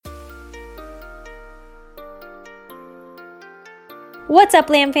What's up,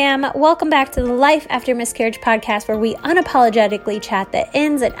 Lamb Fam? Welcome back to the Life After Miscarriage podcast, where we unapologetically chat the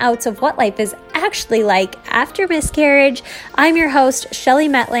ins and outs of what life is actually like after miscarriage. I'm your host, Shelly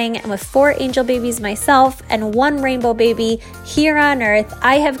Metling, and with 4 angel babies myself and 1 rainbow baby here on earth,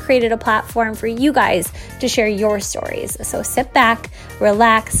 I have created a platform for you guys to share your stories. So sit back,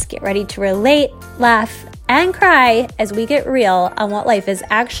 relax, get ready to relate, laugh, and cry as we get real on what life is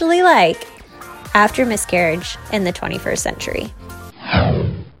actually like after miscarriage in the 21st century.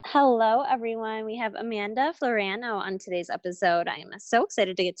 Hello, everyone. We have Amanda Florano on today's episode. I am so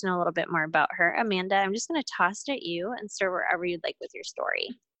excited to get to know a little bit more about her. Amanda, I'm just going to toss it at you and start wherever you'd like with your story.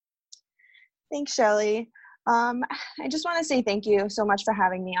 Thanks, Shelly. I just want to say thank you so much for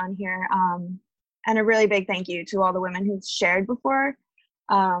having me on here. And a really big thank you to all the women who've shared before.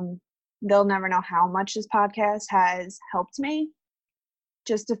 They'll never know how much this podcast has helped me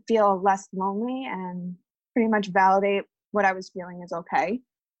just to feel less lonely and pretty much validate what I was feeling is okay.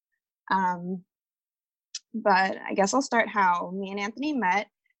 But I guess I'll start how me and Anthony met.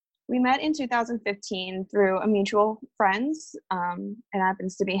 We met in 2015 through a mutual friends. It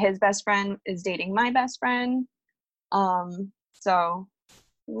happens to be his best friend is dating my best friend. So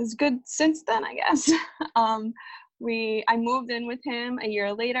it was good since then, I guess. I moved in with him a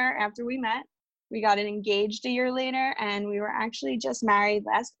year later after we met. We got engaged a year later, and we were actually just married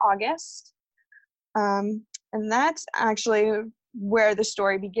last August. And that's actually where the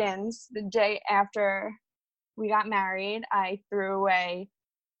story begins. The day after we got married, I threw away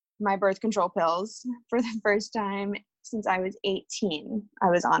my birth control pills for the first time since I was 18. I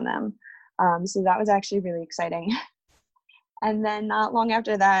was on them. So that was actually really exciting. And then not long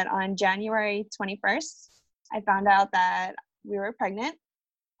after that, on January 21st, I found out that we were pregnant,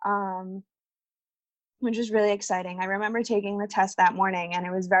 which was really exciting. I remember taking the test that morning, and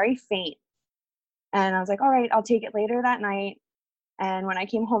it was very faint. And I was like, all right, I'll take it later that night. And when I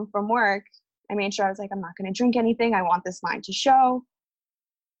came home from work, I made sure I was like, I'm not going to drink anything. I want this line to show.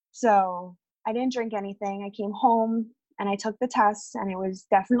 So I didn't drink anything. I came home and I took the test, and it was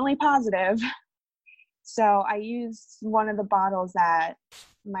definitely positive. So I used one of the bottles that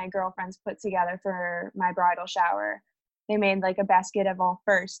my girlfriends put together for my bridal shower. They made like a basket of all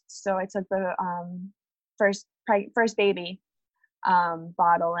firsts. So I took the first baby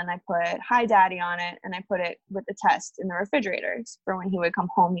bottle, and I put Hi Daddy on it, and I put it with the test in the refrigerator for when he would come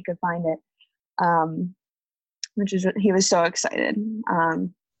home, he could find it. He was so excited.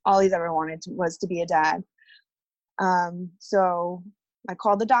 All he's ever wanted was to be a dad. So I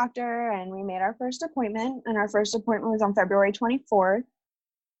called the doctor, and we made our first appointment, and our first appointment was on February 24th.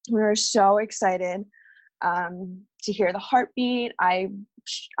 We were so excited to hear the heartbeat. I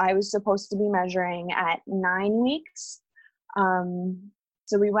was supposed to be measuring at 9 weeks.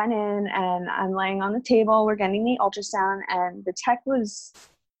 So we went in, and I'm laying on the table. We're getting the ultrasound, and the tech was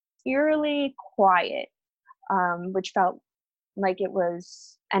eerily quiet, which felt like it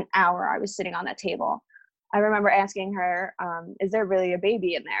was an hour I was sitting on that table. I remember asking her, is there really a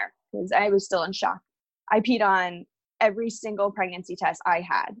baby in there? Because I was still in shock. I peed on every single pregnancy test I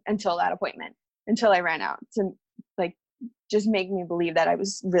had until that appointment, until I ran out to just make me believe that I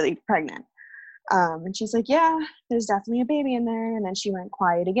was really pregnant. And she's like, yeah, there's definitely a baby in there. And then she went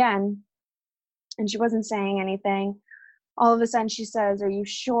quiet again, and she wasn't saying anything. All of a sudden she says, are you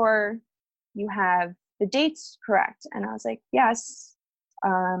sure you have the dates correct? And I was like, yes.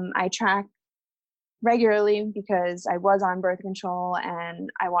 I track regularly because I was on birth control, and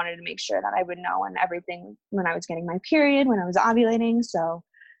I wanted to make sure that I would know when I was getting my period, when I was ovulating. So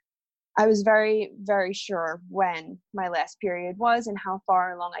I was very, very sure when my last period was and how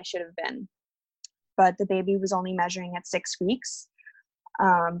far along I should have been. But the baby was only measuring at 6 weeks.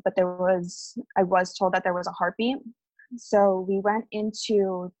 But I was told that there was a heartbeat. So we went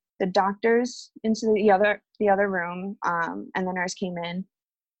into the doctors, into the other room, and the nurse came in.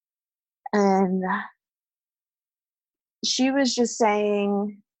 And she was just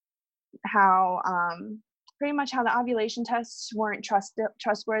saying how pretty much how the ovulation tests weren't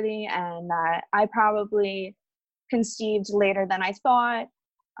trustworthy, and that I probably conceived later than I thought.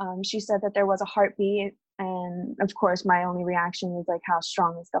 She said that there was a heartbeat, and of course my only reaction was like, how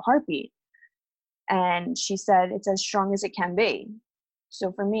strong is the heartbeat? And she said it's as strong as it can be.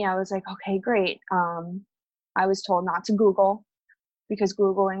 So for me, I was like, okay, great. I was told not to Google because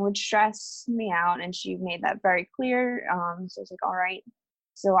Googling would stress me out, and she made that very clear. So I was like, all right.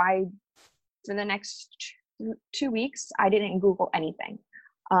 So for the next 2 weeks, I didn't Google anything.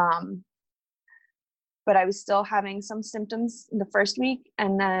 But I was still having some symptoms in the first week.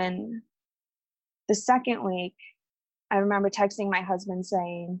 And then the second week, I remember texting my husband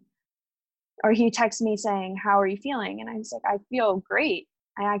saying, or he texted me saying, how are you feeling? And I was like, I feel great.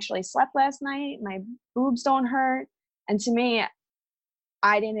 I actually slept last night. My boobs don't hurt. And to me,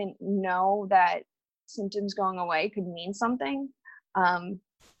 I didn't know that symptoms going away could mean something.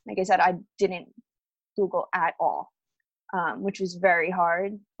 Like I said, I didn't Google at all, which was very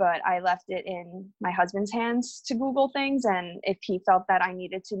hard, but I left it in my husband's hands to Google things. And if he felt that I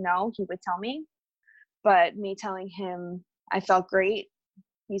needed to know, he would tell me. But me telling him I felt great,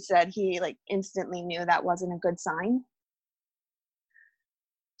 he said he like instantly knew that wasn't a good sign.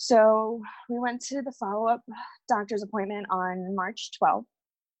 So we went to the follow-up doctor's appointment on March 12th,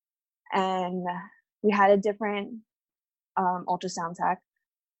 and we had a different ultrasound tech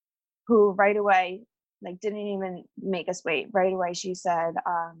who right away, like, didn't even make us wait. Right away, she said,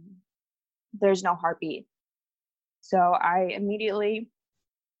 there's no heartbeat. So I immediately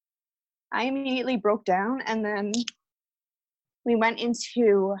broke down, and then we went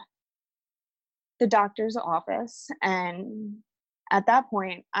into the doctor's office, and at that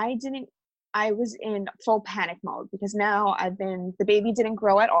point I was in full panic mode because now the baby didn't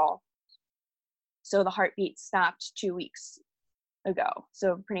grow at all. So the heartbeat stopped 2 weeks ago.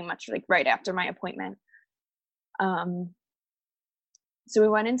 So pretty much like right after my appointment. So we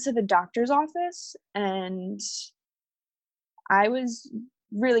went into the doctor's office, and I was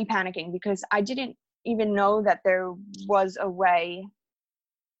really panicking because I didn't even know that there was a way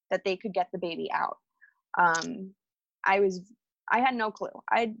that they could get the baby out. I had no clue.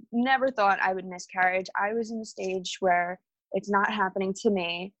 I never thought I would miscarriage. I was in a stage where it's not happening to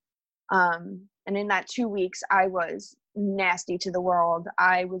me. And in that 2 weeks, I was nasty to the world.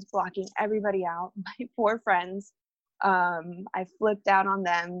 I was blocking everybody out, my poor friends. I flipped out on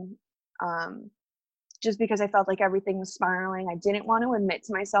them just because I felt like everything was spiraling. I didn't want to admit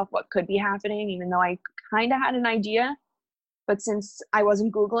to myself what could be happening, even though I kind of had an idea. But since I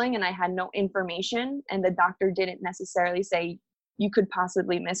wasn't Googling and I had no information, and the doctor didn't necessarily say you could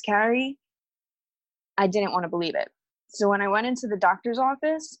possibly miscarry, I didn't want to believe it. So when I went into the doctor's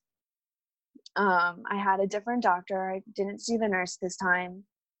office, I had a different doctor. I didn't see the nurse this time.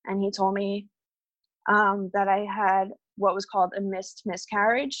 And he told me that I had what was called a missed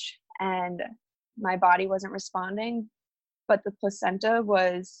miscarriage, and my body wasn't responding, but the placenta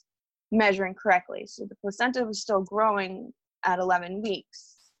was measuring correctly. So the placenta was still growing at 11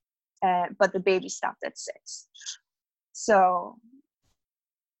 weeks, but the baby stopped at 6. So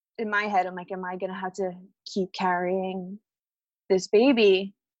in my head, I'm like, am I going to have to keep carrying this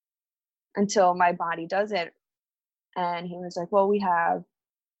baby until my body does it? And he was like, well,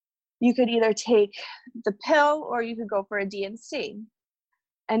 you could either take the pill or you could go for a D&C.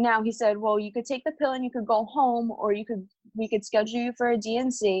 And now he said, well, you could take the pill and you could go home, or we could schedule you for a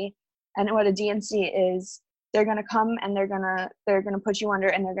D&C. And what a D&C is, they're going to come and they're going to put you under,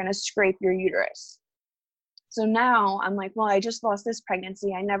 and they're going to scrape your uterus. So now I'm like, well, I just lost this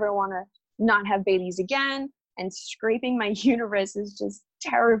pregnancy. I never want to not have babies again. And scraping my uterus is just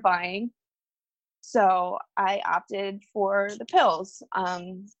terrifying. So I opted for the pills.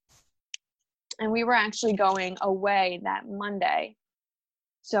 And we were actually going away that Monday.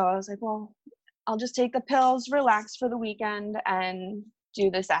 So I was like, well, I'll just take the pills, relax for the weekend, and do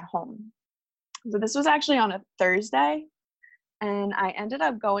this at home. So this was actually on a Thursday, and I ended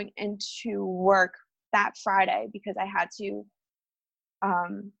up going into work that Friday because I had to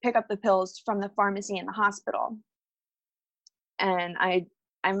pick up the pills from the pharmacy in the hospital. And I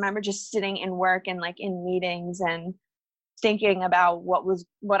remember just sitting in work and like in meetings and thinking about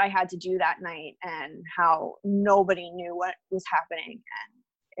what I had to do that night and how nobody knew what was happening. And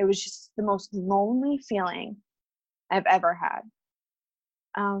it was just the most lonely feeling I've ever had.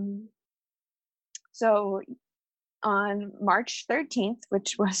 So on March 13th,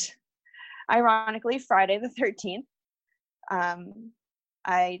 which was ironically Friday the 13th,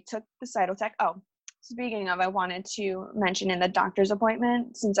 I took the Cytotec. Oh, speaking of, I wanted to mention in the doctor's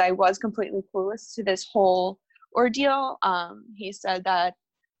appointment, since I was completely clueless to this whole ordeal, he said that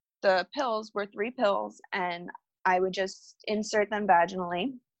the pills were 3 pills and I would just insert them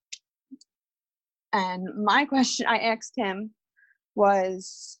vaginally. And my question I asked him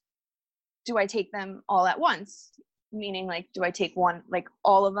was, do I take them all at once? Meaning, like, do I take one, like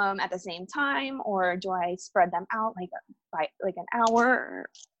all of them at the same time, or do I spread them out like by like an hour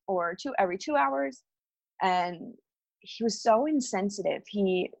or two every 2 hours? And he was so insensitive.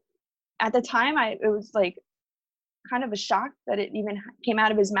 At the time, it was like kind of a shock that it even came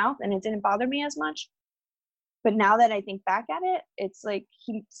out of his mouth, and it didn't bother me as much. But now that I think back at it, it's like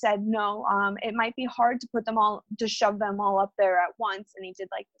he said, no, it might be hard to shove them all up there at once. And he did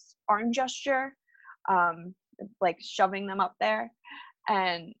like this arm gesture, like shoving them up there.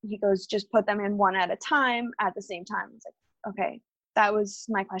 And he goes, just put them in one at a time at the same time. I was like, okay, that was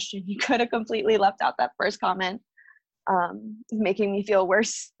my question. He could have completely left out that first comment, making me feel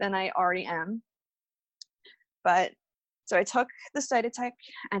worse than I already am. But so I took the Cytotec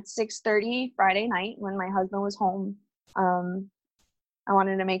at 6:30 Friday night when my husband was home. I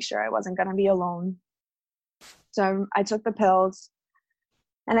wanted to make sure I wasn't going to be alone. So I took the pills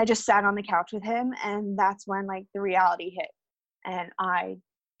and I just sat on the couch with him. And that's when like the reality hit. And I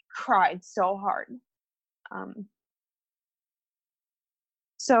cried so hard.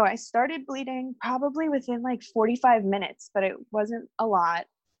 So I started bleeding probably within like 45 minutes, but it wasn't a lot.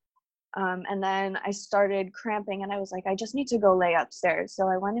 And then I started cramping and I was like, I just need to go lay upstairs. So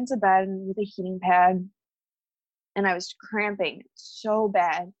I went into bed with a heating pad and I was cramping so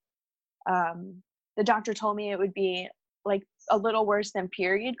bad. The doctor told me it would be like a little worse than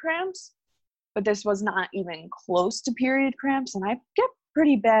period cramps, but this was not even close to period cramps. And I get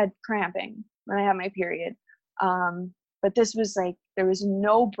pretty bad cramping when I have my period. But this was like, there was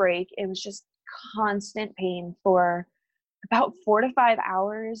no break. It was just constant pain for about 4 to 5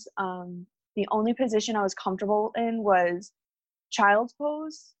 hours. The only position I was comfortable in was child's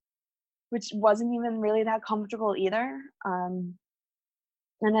pose, which wasn't even really that comfortable either.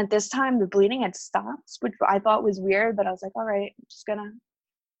 And at this time, the bleeding had stopped, which I thought was weird, but I was like, all right, I'm just gonna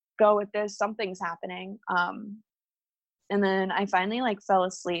go with this. Something's happening. And then I finally like fell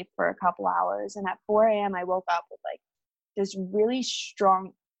asleep for a couple hours. And at 4 a.m., I woke up with like this really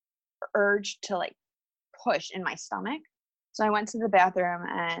strong urge to like push in my stomach. So I went to the bathroom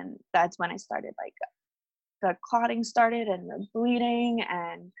and that's when I started like the clotting started and the bleeding,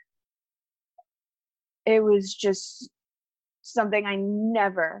 and it was just something I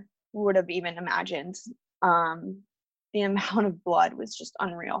never would have even imagined. The amount of blood was just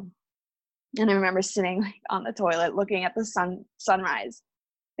unreal. And I remember sitting like on the toilet looking at the sunrise,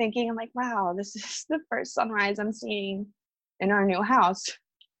 thinking, I'm like, wow, this is the first sunrise I'm seeing in our new house.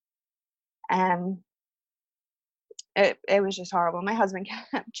 And it was just horrible. My husband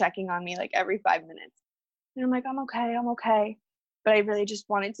kept checking on me like every 5 minutes. And I'm like, I'm okay. But I really just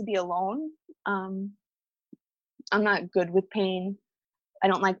wanted to be alone. I'm not good with pain. I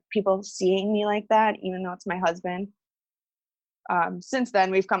don't like people seeing me like that, even though it's my husband. Since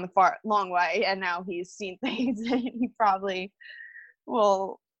then, we've come a long way, and now he's seen things, and he probably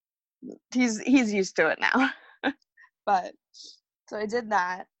will. He's used to it now. But so I did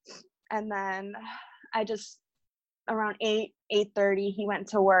that, and then I just around 8:30 he went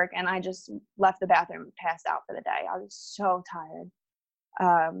to work, and I just left the bathroom and passed out for the day. I was so tired.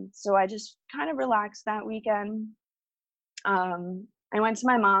 So I just kind of relaxed that weekend. I went to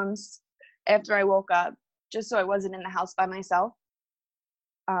my mom's after I woke up, just so I wasn't in the house by myself.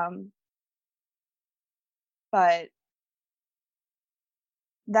 But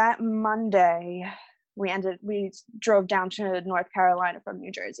that Monday, we drove down to North Carolina from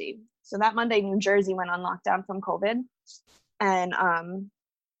New Jersey. So that Monday, New Jersey went on lockdown from COVID, and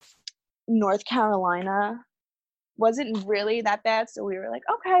North Carolina wasn't really that bad. So we were like,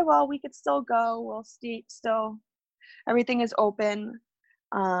 okay, well, we could still go. We'll still, everything is open.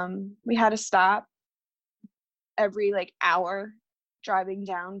 We had to stop every like hour driving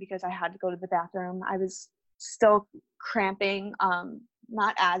down because I had to go to the bathroom. I was still cramping,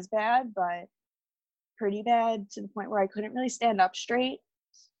 not as bad, but pretty bad, to the point where I couldn't really stand up straight.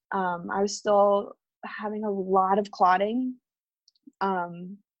 I was still having a lot of clotting.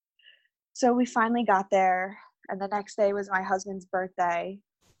 So we finally got there, and the next day was my husband's birthday.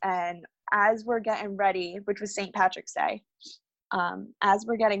 And as we're getting ready, which was St. Patrick's Day, as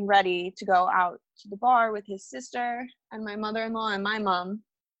we're getting ready to go out to the bar with his sister and my mother-in-law and my mom,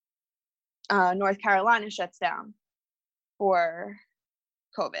 North Carolina shuts down for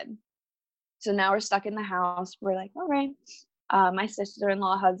COVID. So now we're stuck in the house. We're like, all right. My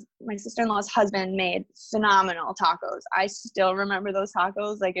sister-in-law's husband made phenomenal tacos. I still remember those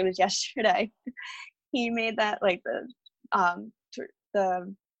tacos like it was yesterday. He made that like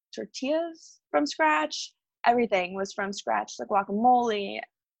the tortillas from scratch. Everything was from scratch. The guacamole,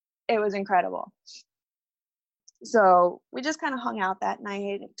 it was incredible. So we just kind of hung out that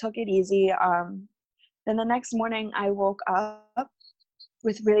night, took it easy. Then the next morning I woke up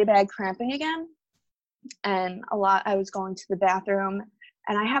with really bad cramping again, and I was going to the bathroom,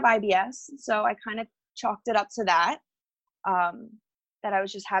 and I have IBS, so I kind of chalked it up to that I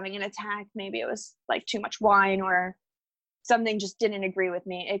was just having an attack. Maybe it was like too much wine, or something just didn't agree with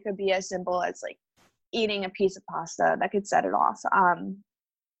me. It could be as simple as like eating a piece of pasta that could set it off.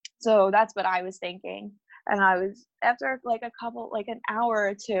 So that's what I was thinking. And I was, after like an hour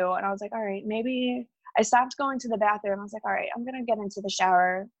or two, and I was like, all right, maybe I stopped going to the bathroom. I was like, all right, I'm going to get into the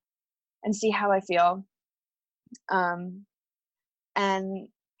shower and see how I feel. And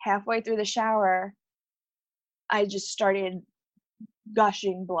halfway through the shower, I just started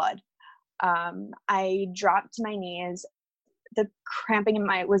gushing blood. I dropped to my knees. The cramping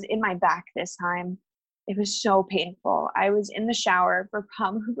was in my back this time. It was so painful. I was in the shower for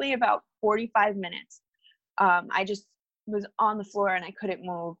probably about 45 minutes. I just was on the floor and I couldn't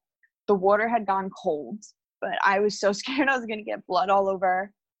move. The water had gone cold, but I was so scared I was going to get blood all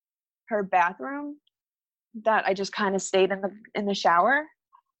over her bathroom that I just kind of stayed in the shower.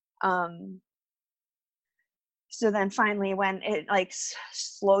 So then finally, when it like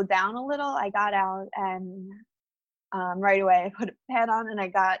slowed down a little, I got out and right away I put a pad on and I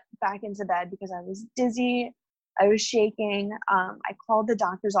got back into bed because I was dizzy. I was shaking. I called the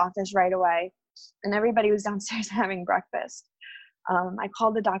doctor's office right away, and everybody was downstairs having breakfast. I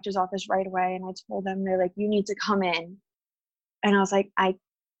called the doctor's office right away and I told them, they're like, you need to come in. And I was like, I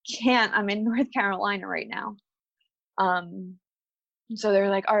can't, I'm in North Carolina right now. So they're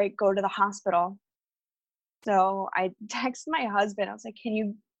like, all right, go to the hospital. So I texted my husband. I was like,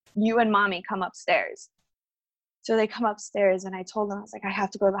 can you and mommy come upstairs? So they come upstairs and I told them, I was like, I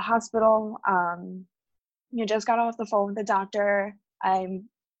have to go to the hospital. You just got off the phone with the doctor. I'm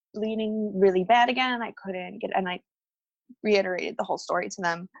bleeding really bad again. I couldn't get, and I reiterated the whole story to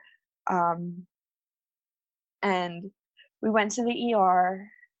them. And we went to the ER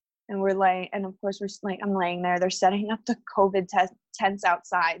and we're laying, and of course I'm laying there. They're setting up the COVID tents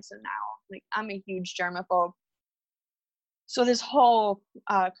outside. So now like I'm a huge germaphobe. So this whole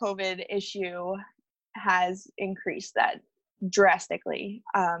COVID issue has increased that drastically.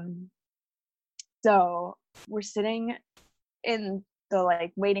 So we're sitting in the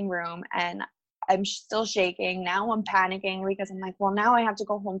like waiting room and I'm still shaking. Now I'm panicking because I'm like, well, now I have to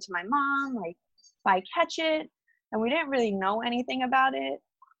go home to my mom, like if I catch it. And we didn't really know anything about it.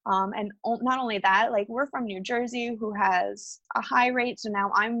 And not only that, like we're from New Jersey, who has a high rate. So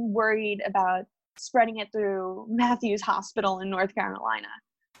now I'm worried about spreading it through Matthews Hospital in North Carolina,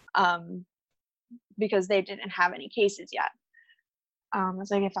 because they didn't have any cases yet. I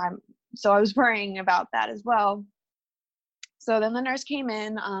was like, so I was worrying about that as well. So then the nurse came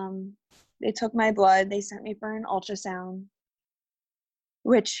in, they took my blood, they sent me for an ultrasound,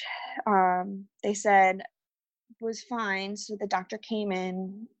 which they said was fine. So the doctor came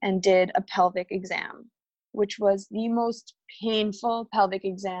in and did a pelvic exam, which was the most painful pelvic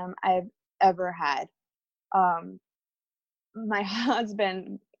exam I've ever had. My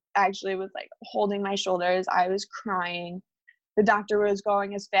husband actually was like holding my shoulders. I was crying. The doctor was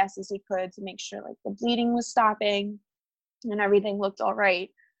going as fast as he could to make sure like the bleeding was stopping and everything looked all right.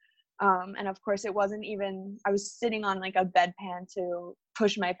 And of course it wasn't even, I was sitting on like a bedpan to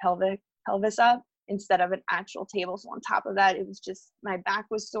push my pelvis up instead of an actual table. So on top of that, it was just, my back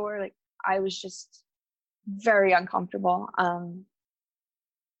was sore. Like I was just very uncomfortable.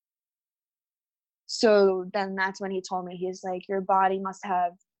 So then that's when he told me, he's like, your body must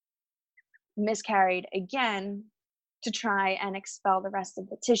have miscarried again to try and expel the rest of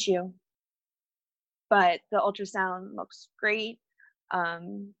the tissue. But the ultrasound looks great.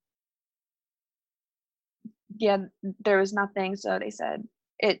 Yeah, there was nothing. So they said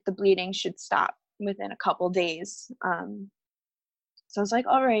the bleeding should stop within a couple days. So I was like,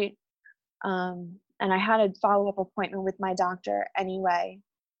 all right. And I had a follow-up appointment with my doctor anyway.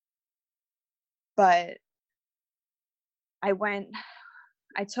 But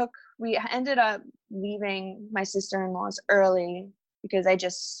we ended up leaving my sister-in-law's early because I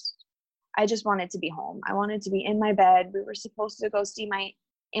just wanted to be home. I wanted to be in my bed. We were supposed to go see my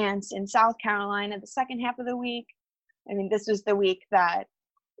aunts in South Carolina the second half of the week. I mean, this was the week that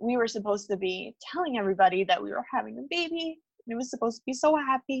we were supposed to be telling everybody that we were having a baby. And it was supposed to be so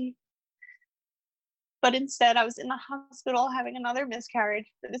happy. But instead, I was in the hospital having another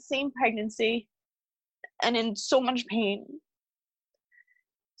miscarriage for the same pregnancy and in so much pain.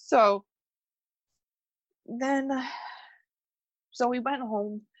 So we went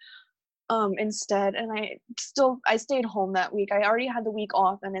home instead, and I stayed home that week. I already had the week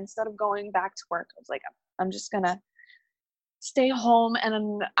off, and instead of going back to work, I was like, I'm just gonna stay home.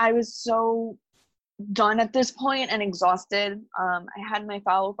 And I was so done at this point and exhausted. I had my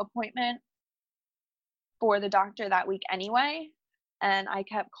follow-up appointment for the doctor that week anyway, and I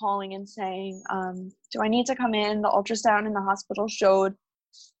kept calling and saying, do I need to come in? The ultrasound in the hospital showed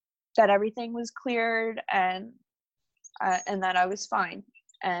that everything was cleared and that I was fine.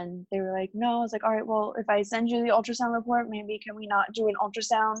 And they were like, no. I was like, all right, well, if I send you the ultrasound report, maybe can we not do an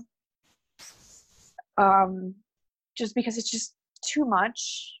ultrasound? Just because it's just too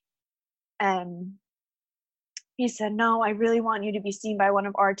much. And he said, no, I really want you to be seen by one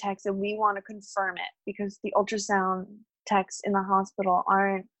of our techs, and we want to confirm it because the ultrasound techs in the hospital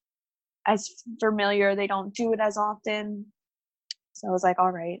aren't as familiar. They don't do it as often. So I was like,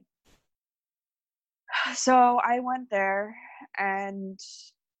 all right. So I went there, and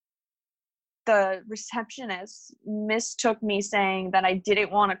the receptionist mistook me saying that I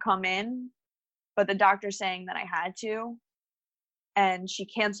didn't want to come in, but the doctor saying that I had to, and she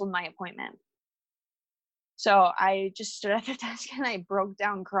canceled my appointment. So I just stood at the desk and I broke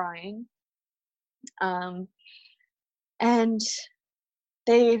down crying. And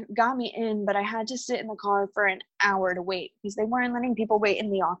they got me in, but I had to sit in the car for an hour to wait because they weren't letting people wait in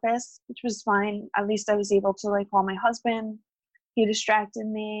the office, which was fine. At least I was able to like call my husband. He distracted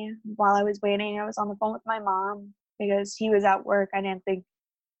me while I was waiting. I was on the phone with my mom because he was at work. I didn't think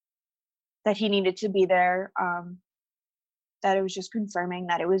that he needed to be there. That it was just confirming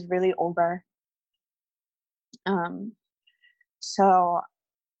that it was really over. So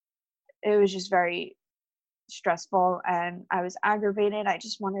it was just very stressful, and I was aggravated. I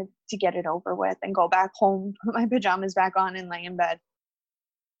just wanted to get it over with and go back home, put my pajamas back on, and lay in bed.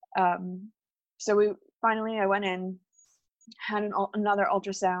 So I went in, had another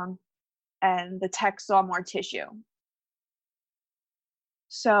ultrasound, and the tech saw more tissue.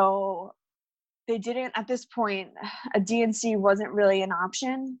 So they didn't, at this point, a DNC wasn't really an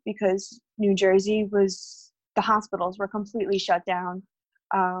option because New Jersey the hospitals were completely shut down.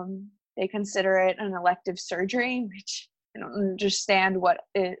 They consider it an elective surgery, which I don't understand what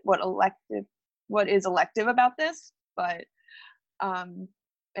is elective about this, but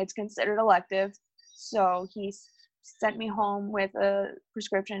it's considered elective. So he sent me home with a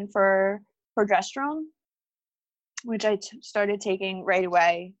prescription for progesterone, which I started taking right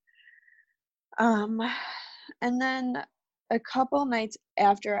away. And then a couple nights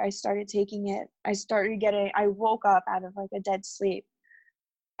after I started taking it, I woke up out of like a dead sleep,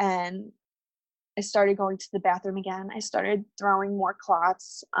 and I started going to the bathroom again. I started throwing more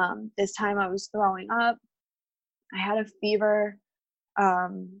clots. This time I was throwing up. I had a fever.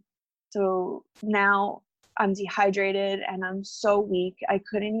 So now I'm dehydrated and I'm so weak. I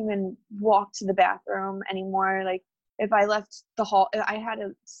couldn't even walk to the bathroom anymore. Like if I left the hall, I had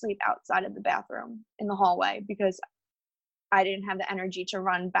to sleep outside of the bathroom in the hallway because I didn't have the energy to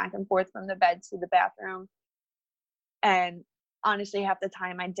run back and forth from the bed to the bathroom. And honestly, half the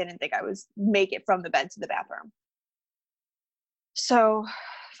time I didn't think I was make it from the bed to the bathroom. So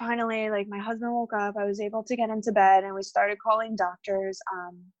finally, like my husband woke up, I was able to get into bed and we started calling doctors.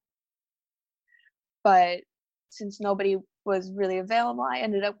 But since nobody was really available, I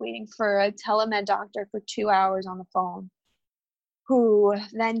ended up waiting for a telemed doctor for 2 hours on the phone, who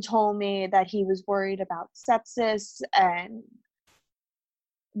then told me that he was worried about sepsis and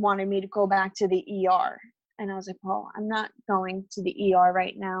wanted me to go back to the ER. And I was like, well, I'm not going to the ER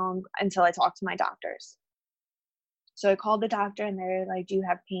right now until I talk to my doctors. So I called the doctor and they're like, do you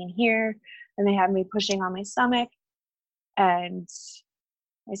have pain here? And they had me pushing on my stomach. And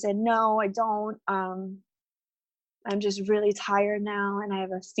I said, no, I don't. I'm just really tired now and I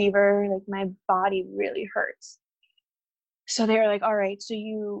have a fever. Like my body really hurts. So they were like, all right, so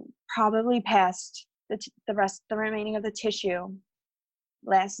you probably passed the remaining of the tissue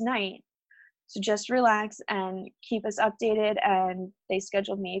last night. So just relax and keep us updated. And they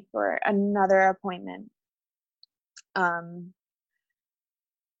scheduled me for another appointment.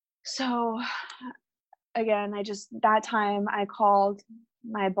 So again, that time I called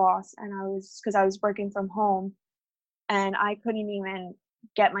my boss and because I was working from home and I couldn't even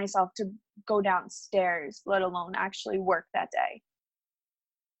get myself to go downstairs, let alone actually work that day.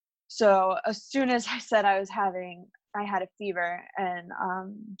 So as soon as I said I had a fever and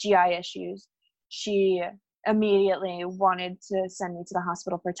GI issues, she immediately wanted to send me to the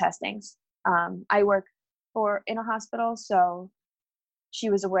hospital for testings. I work in a hospital, so she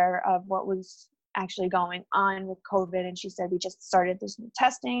was aware of what was actually going on with COVID, and she said, we just started this new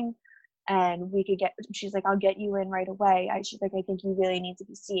testing and she's like, I'll get you in right away. She's like, I think you really need to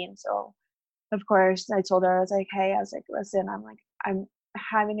be seen. So of course I told her, I was like, listen, I'm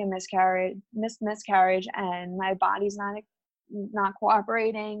having a miscarriage and my body's not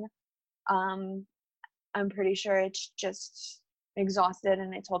cooperating. I'm pretty sure it's just exhausted.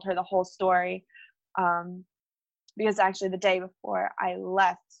 And I told her the whole story. Because actually the day before I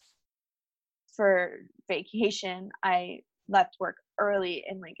left for vacation, I left work early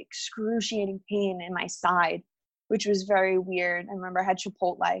in like excruciating pain in my side, which was very weird. I remember I had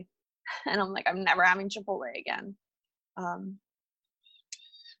Chipotle and I'm like, I'm never having Chipotle again.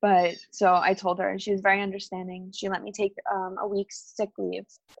 But so I told her and she was very understanding. She let me take a week's sick leave,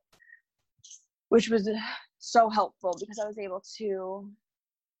 which was so helpful because I was able to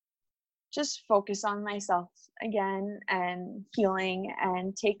just focus on myself again and healing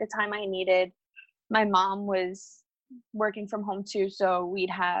and take the time I needed. My mom was working from home too, so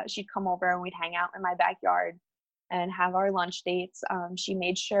she'd come over and we'd hang out in my backyard and have our lunch dates. She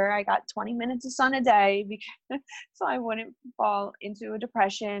made sure I got 20 minutes of sun a day because so I wouldn't fall into a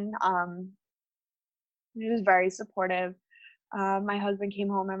depression. She was very supportive. My husband came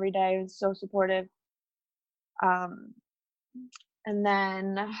home every day. He was so supportive. And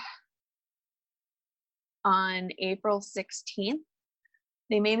then on April 16th,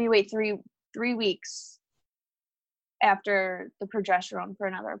 they made me wait three weeks after the progesterone for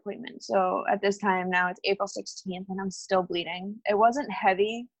another appointment. So at this time now it's April 16th and I'm still bleeding. It wasn't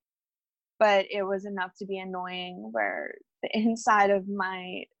heavy, but it was enough to be annoying where the inside of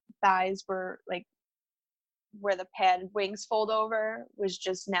my thighs were like where the pad wings fold over was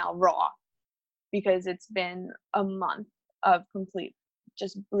just now raw because it's been a month of complete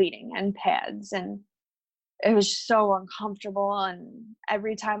just bleeding and pads, and it was so uncomfortable. And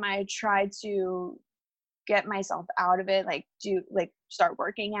every time I tried to get myself out of it, start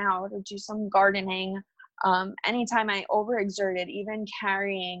working out or do some gardening, anytime I overexerted, even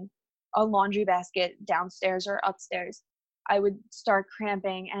carrying a laundry basket downstairs or upstairs, I would start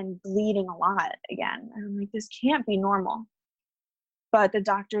cramping and bleeding a lot again. And I'm like, this can't be normal. But the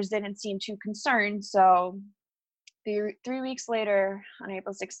doctors didn't seem too concerned. So 3 weeks later, on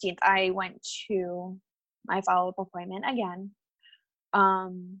April 16th, I went to my follow-up appointment again.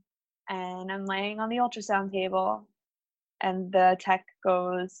 And I'm laying on the ultrasound table, and the tech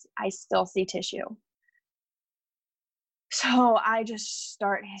goes, I still see tissue. So I just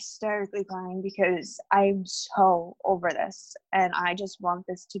start hysterically crying because I'm so over this and I just want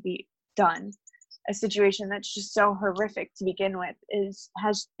this to be done. A situation that's just so horrific to begin with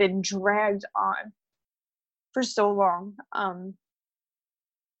has been dragged on for so long.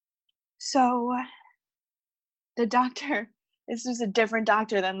 So the doctor, this was a different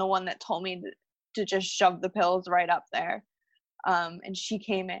doctor than the one that told me to just shove the pills right up there. And she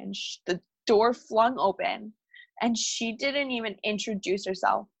came in, the door flung open, and she didn't even introduce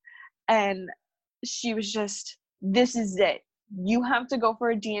herself. And she was just, this is it. You have to go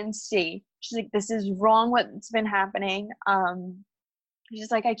for a DNC. She's like, this is wrong what's been happening. She's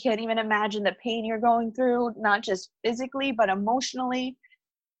like, I can't even imagine the pain you're going through, not just physically, but emotionally.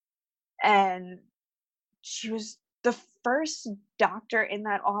 And she was the first doctor in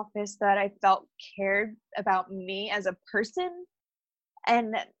that office that I felt cared about me as a person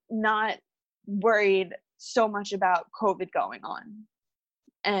and not worried so much about COVID going on.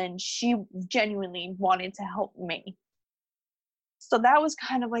 And she genuinely wanted to help me. So that was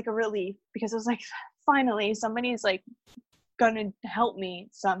kind of like a relief because I was like, finally, somebody's like gonna help me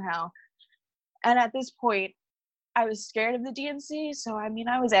somehow. And at this point, I was scared of the DNC. So, I mean,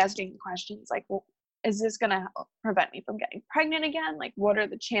 I was asking questions like, well, is this gonna prevent me from getting pregnant again? Like, what are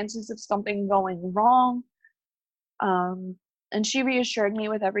the chances of something going wrong? And she reassured me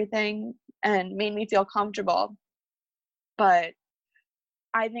with everything and made me feel comfortable. But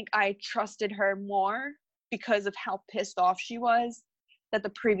I think I trusted her more because of how pissed off she was that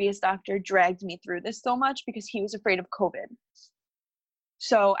the previous doctor dragged me through this so much because he was afraid of COVID.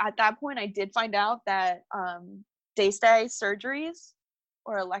 So at that point, I did find out that day-stay surgeries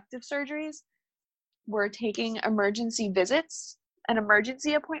or elective surgeries were taking emergency visits and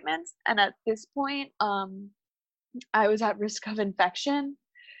emergency appointments. And at this point, I was at risk of infection.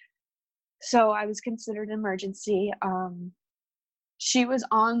 So I was considered an emergency. She was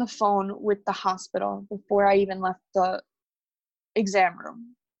on the phone with the hospital before I even left the exam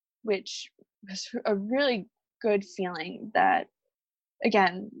room, which was a really good feeling that,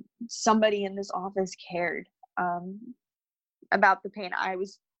 again, somebody in this office cared about the pain I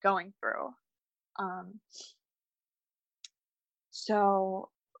was going through. So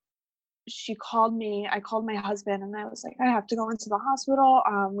she called me. I called my husband and I was like, I have to go into the hospital.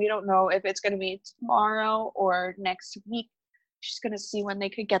 We don't know if it's going to be tomorrow or next week. She's going to see when they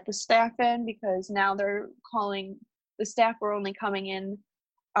could get the staff in because now they're calling, the staff were only coming in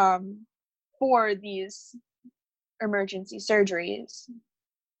for these emergency surgeries.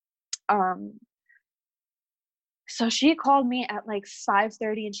 So she called me at like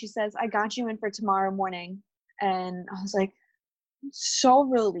 5:30 and she says, I got you in for tomorrow morning. And I was like, so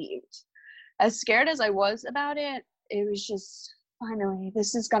relieved. As scared as I was about it, it was just, finally,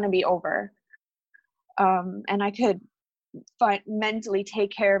 this is going to be over. And I could mentally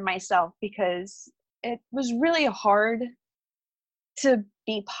take care of myself because it was really hard to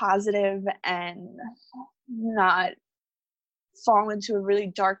be positive and not fall into a really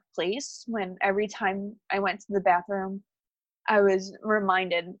dark place when every time I went to the bathroom, I was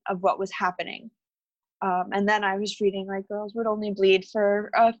reminded of what was happening. And then I was reading like girls would only bleed for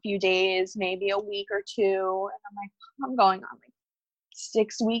a few days, maybe a week or two. And I'm like, I'm going on like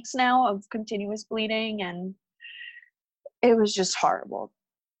 6 weeks now of continuous bleeding, and it was just horrible.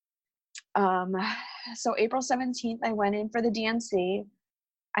 So April 17th, I went in for the DNC.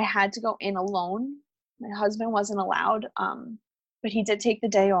 I had to go in alone. My husband wasn't allowed, but he did take the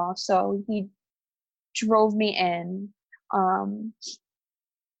day off, so he drove me in.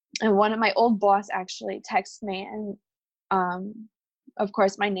 And one of my old boss actually texted me, and of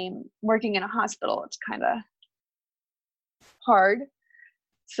course, my name, working in a hospital, it's kind of hard.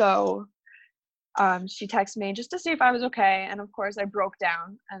 So she texted me just to see if I was okay, and of course, I broke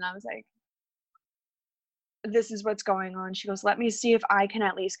down, and I was like, this is what's going on. She goes, let me see if I can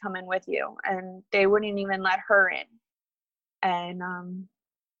at least come in with you. And they wouldn't even let her in. And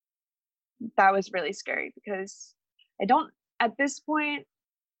that was really scary because at this point,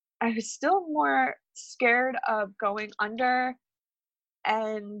 I was still more scared of going under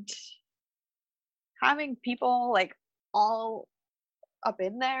and having people like all up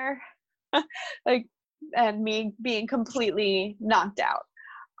in there, like, and me being completely knocked out.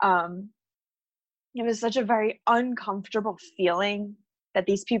 It was such a very uncomfortable feeling that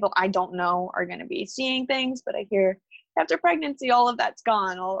these people I don't know are going to be seeing things, but I hear after pregnancy, all of that's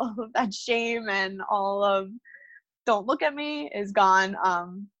gone. All of that shame and all of don't look at me is gone.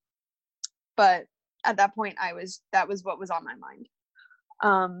 But at that point, that was what was on my mind.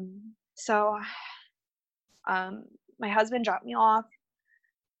 So my husband dropped me off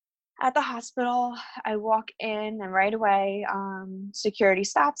at the hospital. I walk in, and right away, security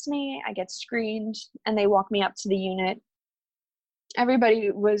stops me. I get screened, and they walk me up to the unit. Everybody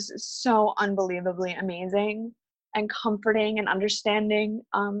was so unbelievably amazing and comforting and understanding.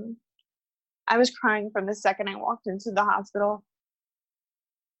 I was crying from the second I walked into the hospital.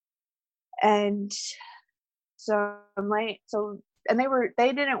 And so and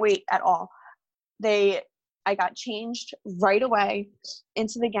they didn't wait at all. I got changed right away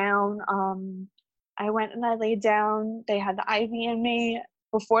into the gown. I went and I laid down. They had the IV in me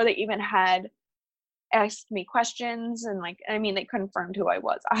before they even had asked me questions. And they confirmed who I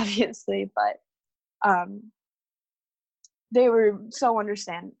was, obviously, but they were so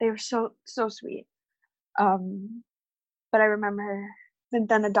understanding. They were so sweet. But I remember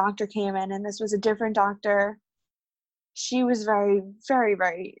then the doctor came in, and this was a different doctor. She was very, very,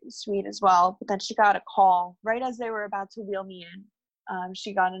 very sweet as well. But then she got a call right as they were about to wheel me in.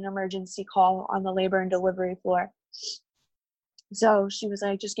 She got an emergency call on the labor and delivery floor. So she was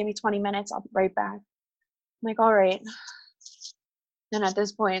like, just give me 20 minutes. I'll be right back. I'm like, all right. And at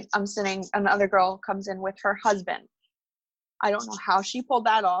this point, I'm sitting, another girl comes in with her husband. I don't know how she pulled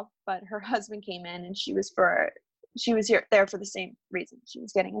that off, but her husband came in, and she was there for the same reason. She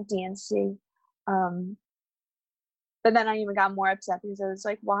was getting a DNC. But then I even got more upset because I was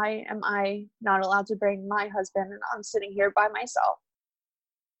like, why am I not allowed to bring my husband, and I'm sitting here by myself?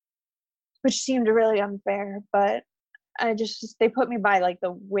 Which seemed really unfair, but they put me by like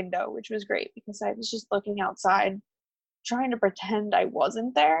the window, which was great because I was just looking outside, trying to pretend I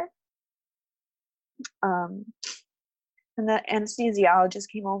wasn't there. And the anesthesiologist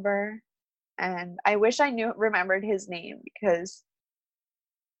came over, and I wish I remembered his name, because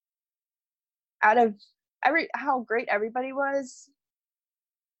out of how great everybody was,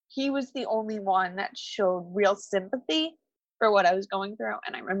 he was the only one that showed real sympathy for what I was going through.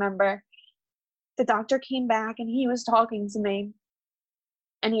 And I remember the doctor came back, and he was talking to me,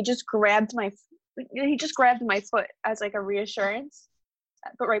 and he just grabbed my foot as like a reassurance,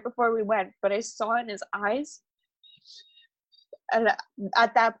 but right before we went, but I saw in his eyes, and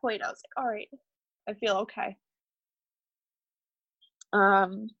at that point I was like, all right, I feel okay.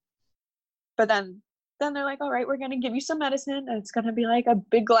 But then they're like, all right, we're going to give you some medicine, and it's going to be like a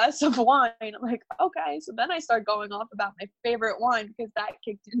big glass of wine. I'm like, okay. So then I start going off about my favorite wine, because that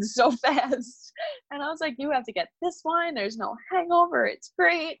kicked in so fast. And I was like, you have to get this wine. There's no hangover. It's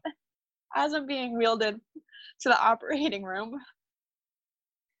great. As I'm being wheeled in to the operating room,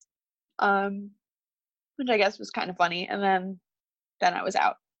 which I guess was kind of funny. And then I was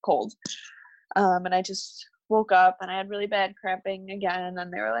out cold. And I just woke up, and I had really bad cramping again.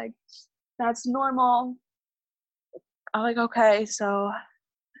 And they were like, that's normal. I'm like, okay. So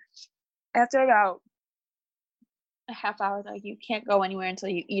after about a half hour, like, you can't go anywhere until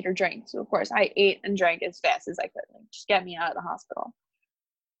you eat or drink. So of course I ate and drank as fast as I could, like, just get me out of the hospital.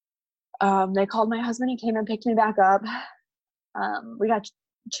 They called my husband. He came and picked me back up. We got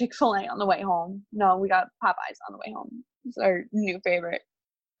Chick-fil-A on the way home. No, we got Popeyes on the way home. It's our new favorite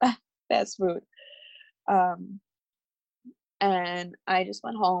fast food. And I just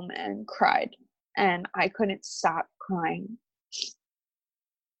went home and cried, and I couldn't stop crying.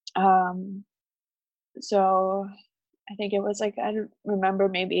 So I think it was like, I don't remember,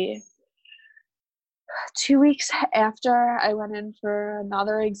 maybe 2 weeks after I went in for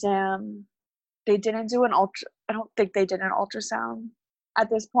another exam. They didn't do I don't think they did an ultrasound. At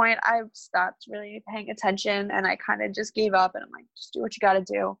this point, I've stopped really paying attention, and I kind of just gave up, and I'm like, just do what you got to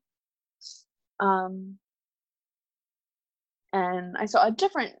do. And I saw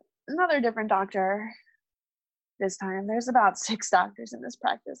another different doctor this time. There's about 6 doctors in this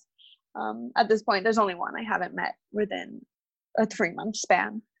practice. At this point, there's only one I haven't met within a 3-month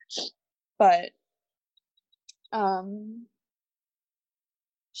span. But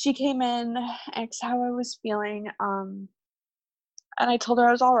she came in, asked how I was feeling, and I told her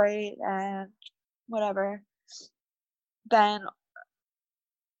I was all right and whatever. Then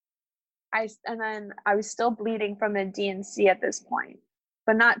I was still bleeding from the DNC at this point,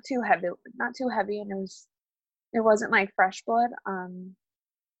 but not too heavy, and it wasn't like fresh blood.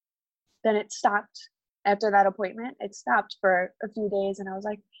 Then it stopped after that appointment. It stopped for a few days, and I was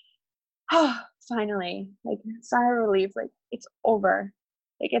like, oh, finally, like, sigh of relief, like, it's over.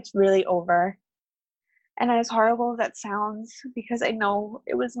 Like, it's really over. And as horrible as that sounds, because I know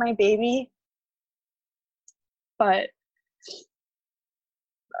it was my baby, but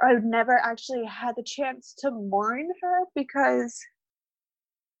I've never actually had the chance to mourn her, because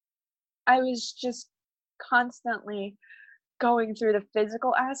I was just constantly going through the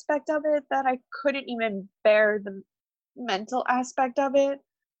physical aspect of it, that I couldn't even bear the mental aspect of it.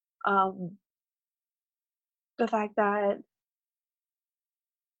 The fact that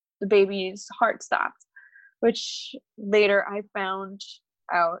the baby's heart stopped, which later I found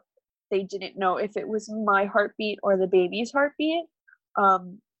out they didn't know if it was my heartbeat or the baby's heartbeat,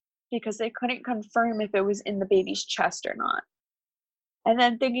 because they couldn't confirm if it was in the baby's chest or not. And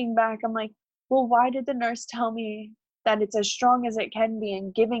then thinking back, I'm like, well, why did the nurse tell me that it's as strong as it can be,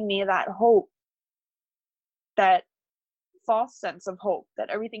 and giving me that hope, that false sense of hope that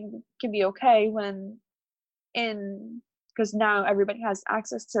everything can be okay, because now everybody has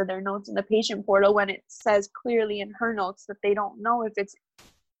access to their notes in the patient portal, when it says clearly in her notes that they don't know if it's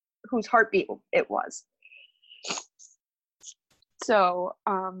whose heartbeat it was. So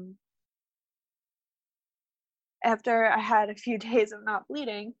after I had a few days of not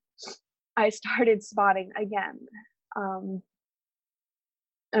bleeding, I started spotting again. And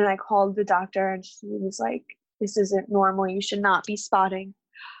I called the doctor, and she was like, this isn't normal, you should not be spotting.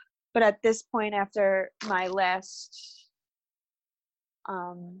 But at this point, after my last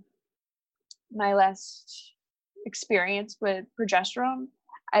experience with progesterone,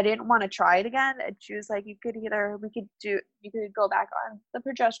 I didn't want to try it again. And she was like, you could go back on the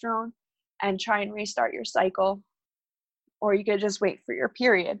progesterone and try and restart your cycle, or you could just wait for your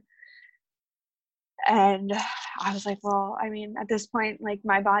period. And I was like, well, I mean, at this point, like,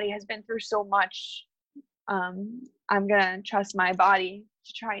 my body has been through so much. I'm gonna trust my body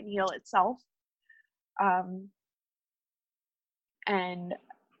to try and heal itself. And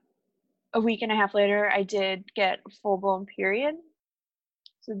a week and a half later, I did get a full-blown period.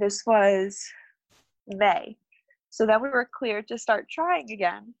 So this was May. So then we were cleared to start trying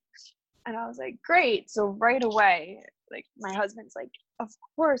again. And I was like, great. So right away, like, my husband's like, of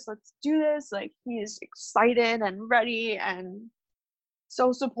course, let's do this. Like, he's excited and ready and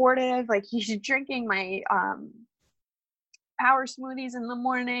so supportive. Like, he's drinking my power smoothies in the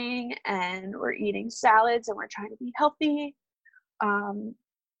morning, and we're eating salads, and we're trying to be healthy.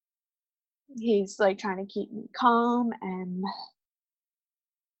 He's like trying to keep me calm. And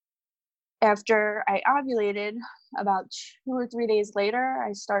after I ovulated, about 2 or 3 days later,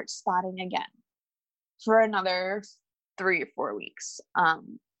 I start spotting again for another 3 or 4 weeks.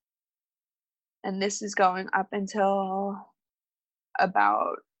 And this is going up until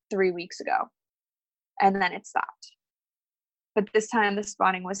about 3 weeks ago. And then it stopped. But this time the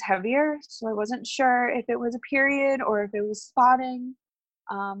spotting was heavier, so I wasn't sure if it was a period or if it was spotting.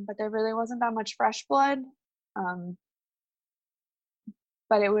 But there really wasn't that much fresh blood.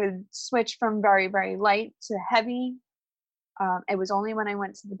 But it would switch from very, very light to heavy. It was only when I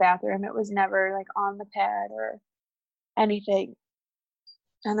went to the bathroom. It was never like on the pad or anything.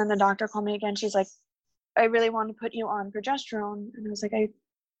 And then the doctor called me again. She's like, I really want to put you on progesterone. And I was like, I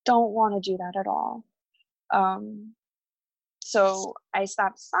don't want to do that at all. So I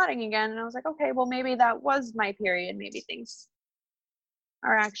stopped spotting again, and I was like, okay, well, maybe that was my period. Maybe things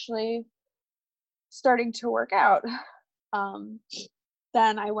are actually starting to work out.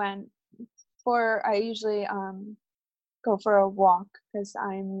 Then I usually go for a walk because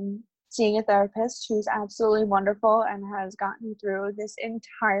I'm seeing a therapist who's absolutely wonderful and has gotten me through this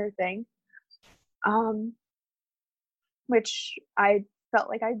entire thing. Which I felt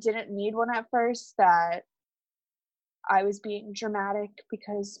like I didn't need one at first, that I was being dramatic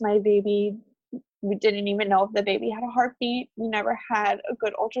because my baby, we didn't even know if the baby had a heartbeat. We never had a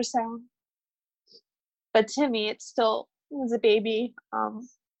good ultrasound. But to me, it still was a baby.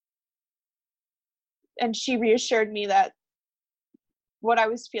 And she reassured me that what I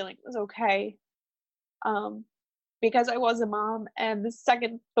was feeling was okay. Because I was a mom, and the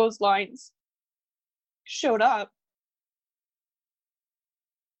second those lines showed up,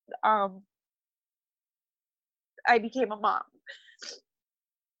 I became a mom.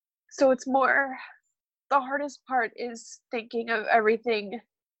 So it's more, the hardest part is thinking of everything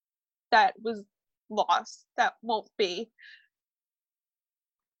that was lost, that won't be.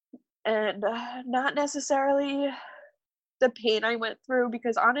 And not necessarily the pain I went through,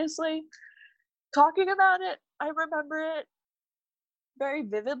 because honestly, talking about it, I remember it very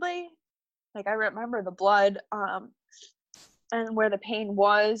vividly. Like, I remember the blood and where the pain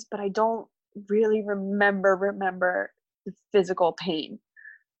was, but I don't really remember the physical pain.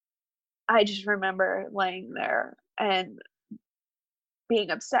 I just remember laying there and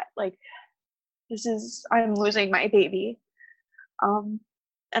being upset, like, I'm losing my baby. And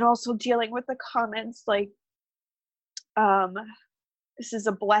also dealing with the comments like, this is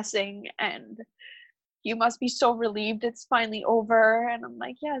a blessing and you must be so relieved it's finally over. And I'm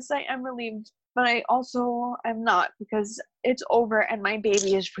like, yes, I am relieved, but I also am not, because it's over and my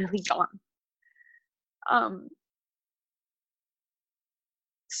baby is really gone.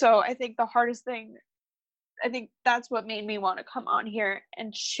 So I think the hardest thing, I think that's what made me want to come on here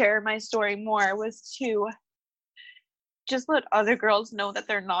and share my story more, was to just let other girls know that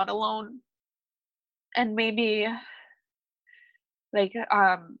they're not alone. And maybe, like,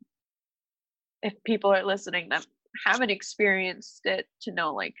 if people are listening that haven't experienced it, to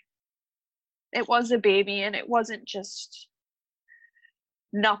know, like, it was a baby and it wasn't just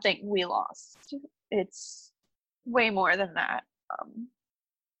nothing we lost. It's way more than that.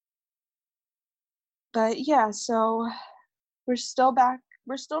 But yeah, so we're still back.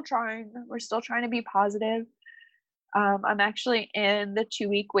 We're still trying. We're still trying to be positive. I'm actually in the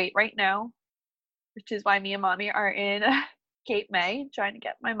 2-week wait right now, which is why me and mommy are in Cape May, trying to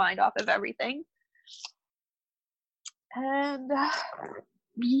get my mind off of everything. And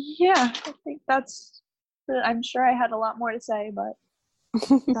yeah, I think I'm sure I had a lot more to say, but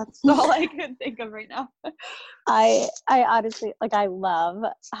that's all I can think of right now. I honestly, like, I love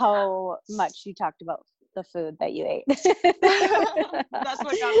how much you talked about the food that you ate. That's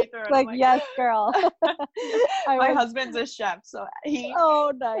what got me through it. Like, yes, girl. My husband's a chef, so he.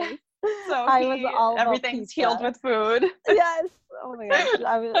 Oh, nice. So I was all about everything's pizza. healed with food. Yes. Oh my gosh.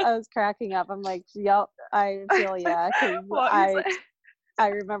 I was cracking up. I'm like, yep, I feel ya, because I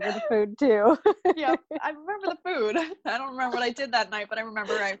remember the food too. Yeah, I remember the food. I don't remember what I did that night, but I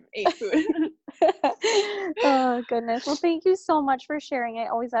remember I ate food. Oh, goodness. Well, thank you so much for sharing. I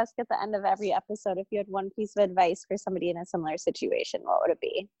always ask at the end of every episode, if you had one piece of advice for somebody in a similar situation, what would it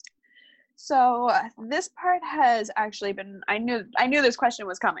be? So this part has actually been, I knew this question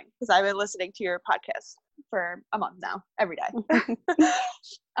was coming, because I've been listening to your podcast for a month now, every day.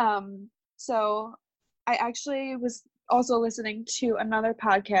 So I actually was also listening to another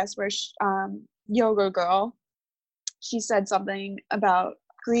podcast where Yoga Girl, she said something about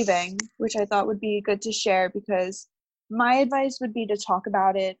grieving, which I thought would be good to share, because my advice would be to talk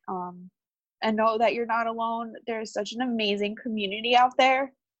about it, and know that you're not alone. There's such an amazing community out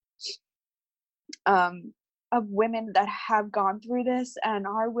there, of women that have gone through this and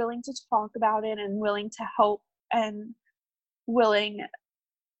are willing to talk about it and willing to help and willing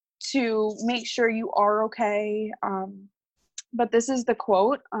to make sure you are okay. But this is the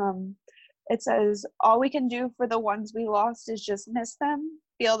quote. It says, all we can do for the ones we lost is just miss them,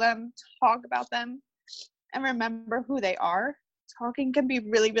 feel them, talk about them, and remember who they are. Talking can be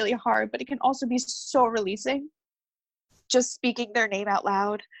really, really hard, but it can also be so releasing. Just speaking their name out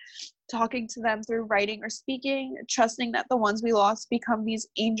loud, talking to them through writing or speaking, trusting that the ones we lost become these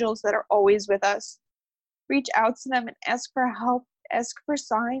angels that are always with us. Reach out to them and ask for help, ask for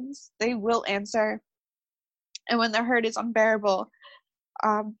signs. They will answer. And when the hurt is unbearable,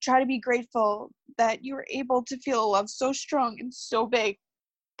 try to be grateful that you were able to feel a love so strong and so big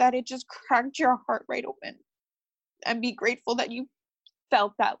that it just cracked your heart right open. And be grateful that you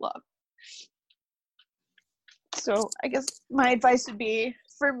felt that love. So I guess my advice would be,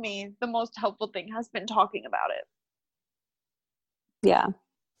 for me, the most helpful thing has been talking about it. Yeah.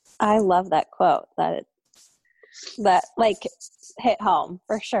 I love that quote. that like hit home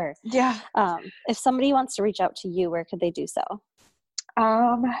for sure. Yeah. If somebody wants to reach out to you, where could they do so?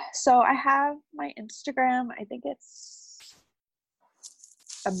 So I have my Instagram. I think it's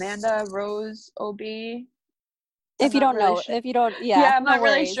Amanda Rose OB. If you don't know, if you don't, yeah, I'm no not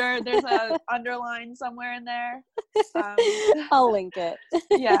really worries. sure. There's a underline somewhere in there. I'll link it.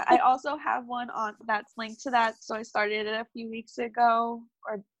 Yeah, I also have one on that's linked to that. So I started it a few weeks ago,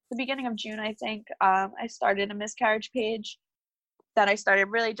 or the beginning of June, I think. I started a miscarriage page that I started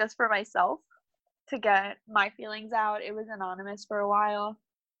really just for myself to get my feelings out. It was anonymous for a while,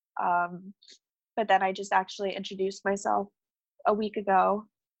 but then I just actually introduced myself a week ago,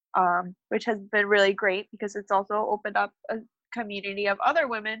 which has been really great because it's also opened up a community of other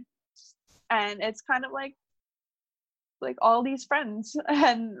women, and it's kind of like all these friends.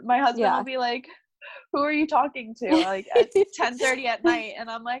 And my husband will be like, who are you talking to, like at 10:30 at night? And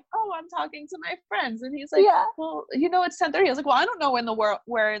I'm like, oh, I'm talking to my friends. And he's like, well, you know, it's 10:30. I was like, well, I don't know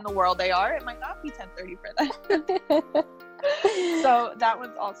where in the world they are. It might not be 10:30 for them. So that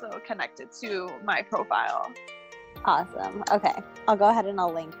one's also connected to my profile. Awesome. Okay, I'll go ahead and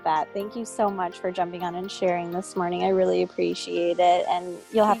I'll link that. Thank you so much for jumping on and sharing this morning. I really appreciate it, and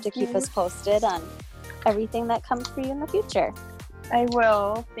you'll have to keep us posted on everything that comes for you in the future. I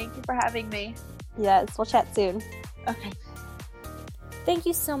will. Thank you for having me. Yes, we'll chat soon. Okay. Thank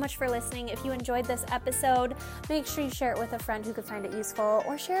you so much for listening. If you enjoyed this episode, make sure you share it with a friend who could find it useful,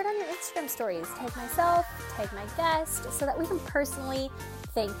 or share it on your Instagram stories. Tag myself, tag my guest, so that we can personally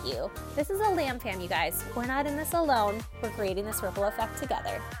thank you. This is a Lamb fam, you guys. We're not in this alone. We're creating this ripple effect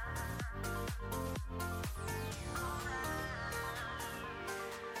together.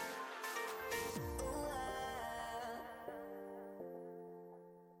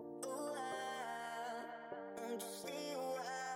 I'm just